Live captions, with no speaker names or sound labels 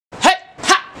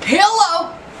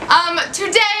Hello!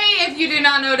 Today, if you do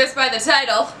not notice by the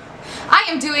title, I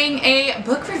am doing a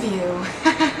book review.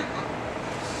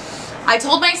 I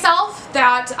told myself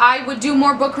that I would do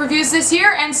more book reviews this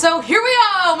year, and so here we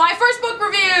go! My first book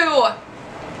review!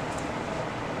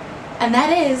 And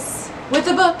that is with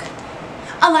the book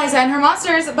Eliza and Her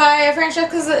Monsters by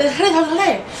Francesca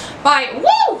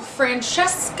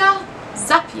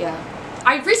Zappia.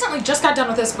 I recently just got done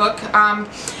with this book,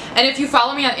 and if you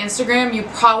follow me on Instagram, you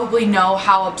probably know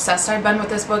how obsessed I've been with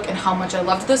this book and how much I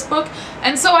loved this book,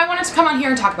 and so I wanted to come on here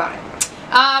and talk about it.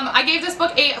 I gave this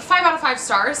book a 5 out of 5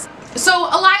 stars. So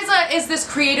Eliza is this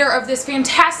creator of this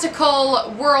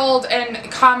fantastical world and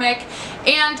comic,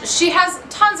 and she has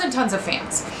tons and tons of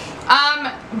fans.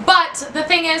 But the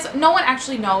thing is, no one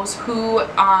actually knows who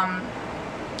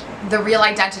the real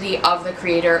identity of the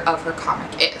creator of her comic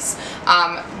is.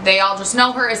 They all just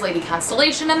know her as Lady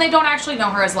Constellation, and they don't actually know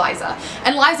her as Liza.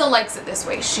 And Liza likes it this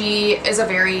way. She is a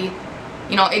very,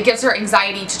 it gives her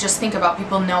anxiety to just think about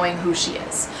people knowing who she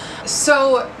is.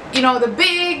 So, the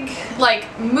big,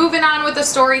 moving on with the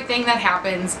story thing that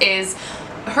happens is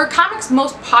her comic's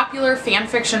most popular fan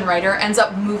fiction writer ends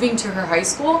up moving to her high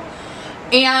school,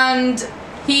 and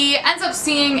he ends up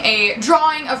seeing a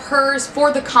drawing of hers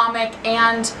for the comic,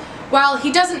 and while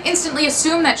he doesn't instantly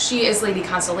assume that she is Lady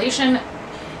Constellation,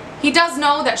 he does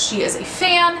know that she is a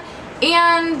fan,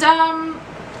 and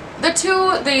the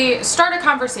two, they start a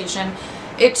conversation.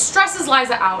 It stresses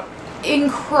Liza out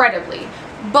incredibly,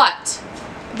 but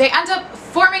they end up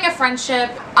forming a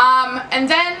friendship, and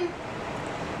then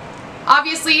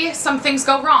obviously some things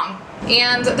go wrong.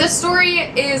 And this story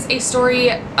is a story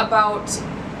about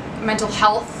mental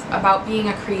health, about being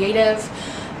a creative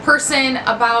person,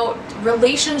 about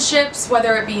relationships,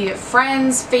 whether it be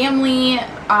friends, family,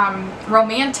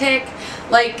 romantic.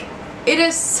 It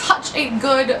is such a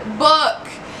good book.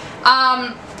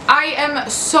 I am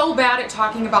so bad at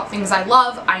talking about things I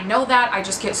love. I know that. I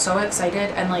just get so excited,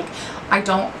 and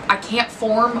I can't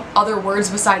form other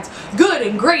words besides good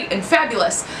and great and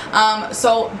fabulous.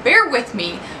 So bear with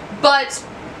me. But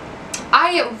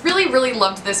I really, really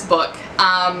loved this book.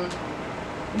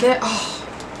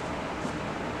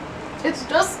 It's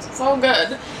just so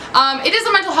good. It is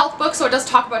a mental health book, so it does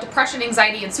talk about depression,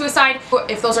 anxiety, and suicide.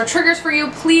 If those are triggers for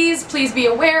you, please be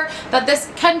aware that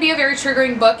this can be a very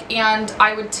triggering book, and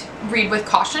I would read with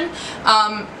caution.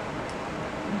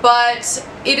 But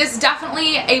it is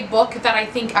definitely a book that I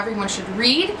think everyone should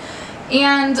read.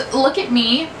 And look at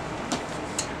me.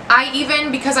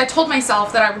 Because I told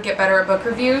myself that I would get better at book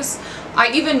reviews,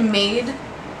 I even made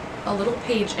a little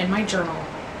page in my journal,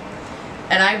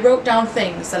 and I wrote down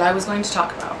things that I was going to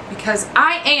talk about, because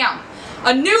I am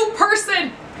a new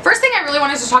person. First thing I really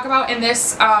wanted to talk about in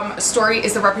this story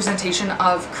is the representation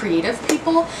of creative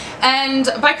people, and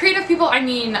by creative people I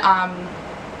mean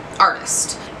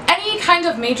artist. Any kind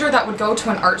of major that would go to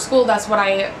an art school, that's what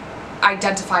I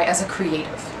identify as a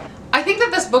creative. I think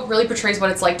that this book really portrays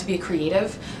what it's like to be a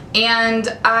creative, and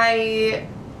I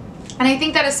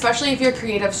think that especially if you're a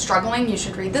creative struggling, you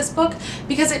should read this book,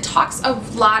 because it talks a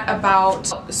lot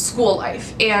about school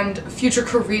life and future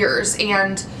careers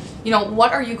and,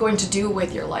 what are you going to do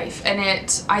with your life. And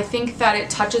I think that it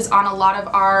touches on a lot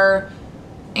of our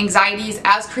anxieties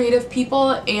as creative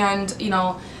people, and,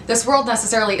 this world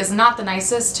necessarily is not the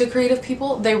nicest to creative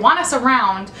people. They want us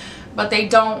around, but they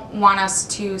don't want us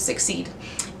to succeed.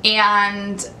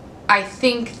 And I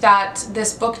think that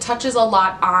this book touches a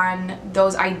lot on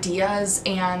those ideas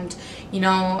and,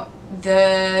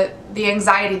 the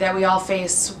anxiety that we all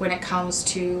face when it comes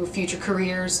to future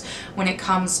careers, when it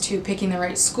comes to picking the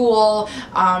right school.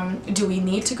 Do we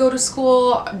need to go to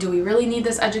school? Do we really need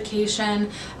this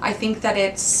education? I think that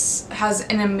has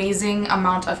an amazing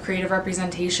amount of creative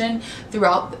representation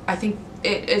throughout. I think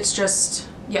it's just,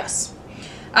 yes.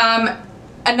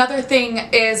 Another thing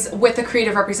is with the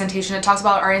creative representation, it talks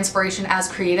about our inspiration as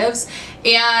creatives,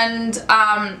 and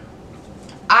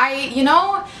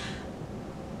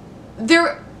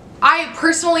I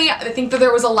personally think that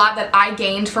there was a lot that I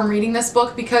gained from reading this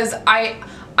book, because currently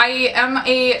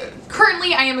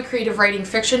I am a creative writing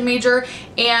fiction major,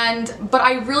 but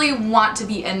I really want to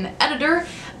be an editor.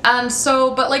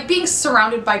 But being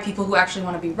surrounded by people who actually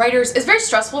want to be writers is very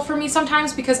stressful for me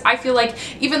sometimes, because I feel like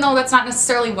even though that's not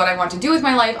necessarily what I want to do with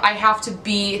my life, I have to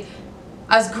be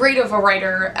as great of a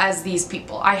writer as these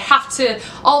people. I have to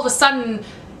all of a sudden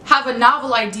have a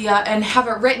novel idea and have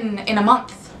it written in a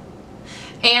month.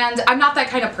 And I'm not that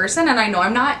kind of person, and I know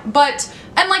I'm not,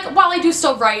 while I do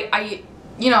still write, it's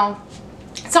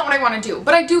not what I want to do,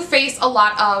 but I do face a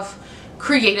lot of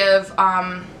creative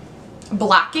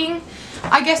blocking,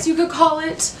 I guess you could call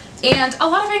it. and a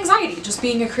lot of anxiety just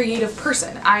being a creative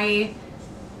person. I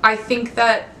think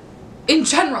that in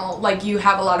general, like, you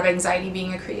have a lot of anxiety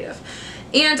being a creative.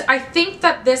 And I think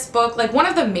that this book, like, one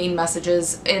of the main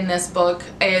messages in this book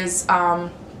is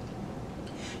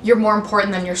you're more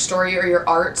important than your story or your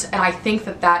art. And I think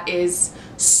that that is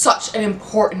such an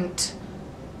important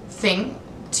thing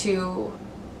to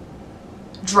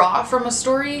draw from a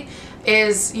story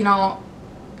is, you know,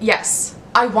 yes,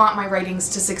 I want my writings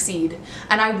to succeed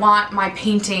and I want my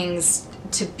paintings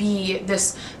to be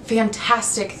this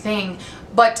fantastic thing,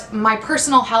 but my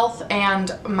personal health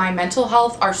and my mental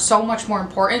health are so much more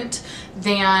important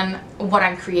than what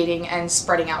I'm creating and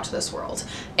spreading out to this world.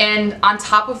 And on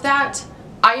top of that,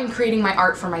 I am creating my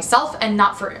art for myself and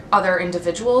not for other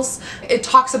individuals. It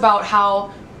talks about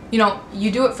how, you know,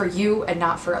 you do it for you and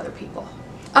not for other people.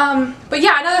 But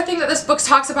yeah, another thing that this book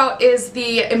talks about is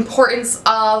the importance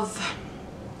of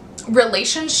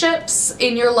relationships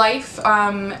in your life,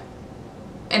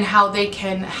 and how they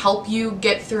can help you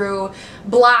get through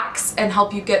blocks and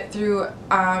help you get through,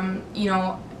 you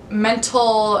know,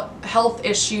 mental health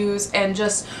issues and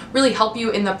just really help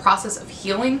you in the process of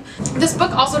healing. This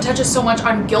book also touches so much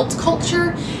on guilt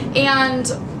culture, and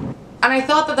I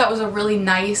thought that that was a really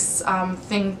nice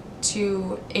thing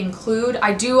to include.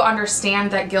 I do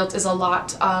understand that guilt is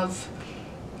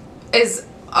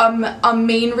a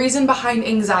main reason behind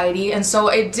anxiety, and so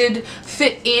it did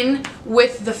fit in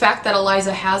with the fact that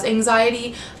Eliza has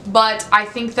anxiety, but I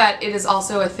think that it is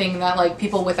also a thing that, like,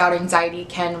 people without anxiety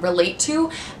can relate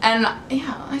to. And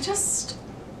yeah, I just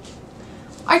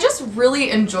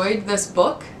really enjoyed this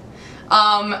book.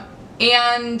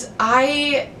 And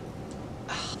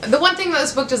the one thing that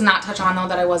this book does not touch on, though,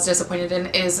 that I was disappointed in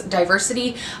is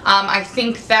diversity. I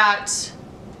think that,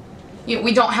 you know,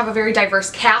 we don't have a very diverse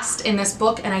cast in this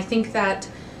book, and I think that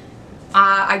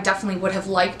I definitely would have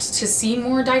liked to see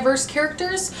more diverse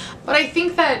characters. But I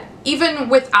think that even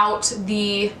without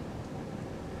the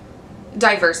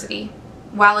diversity,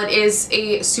 while it is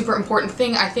a super important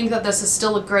thing, I think that this is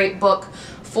still a great book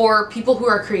for people who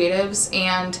are creatives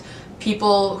and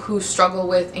people who struggle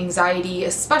with anxiety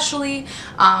especially,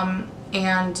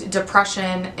 and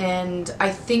depression. And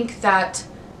I think that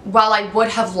while I would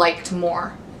have liked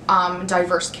more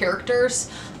diverse characters,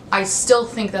 I still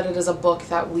think that it is a book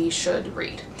that we should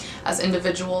read as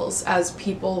individuals, as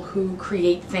people who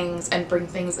create things and bring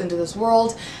things into this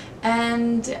world.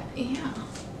 And yeah,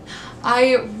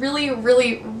 I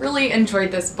really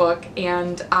enjoyed this book,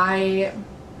 and I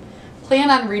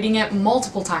plan on reading it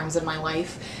multiple times in my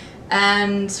life.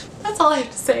 And that's all I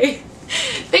have to say.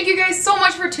 Thank you guys so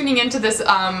much for tuning into this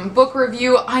book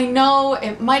review. I know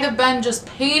it might have been just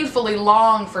painfully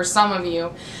long for some of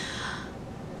you,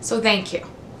 so thank you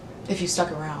if you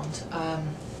stuck around.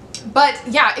 But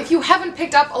yeah, if you haven't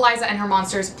picked up Eliza and Her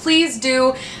Monsters, please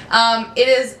do. It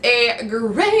is a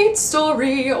great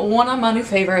story, one of my new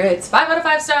favorites. 5 out of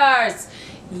 5 stars.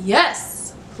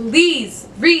 Yes, please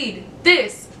read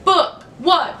this book.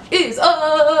 What is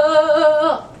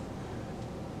up?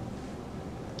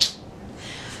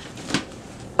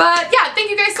 But yeah, thank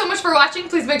you guys so much for watching.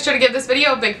 Please make sure to give this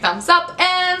video a big thumbs up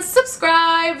and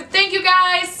subscribe. Thank you guys.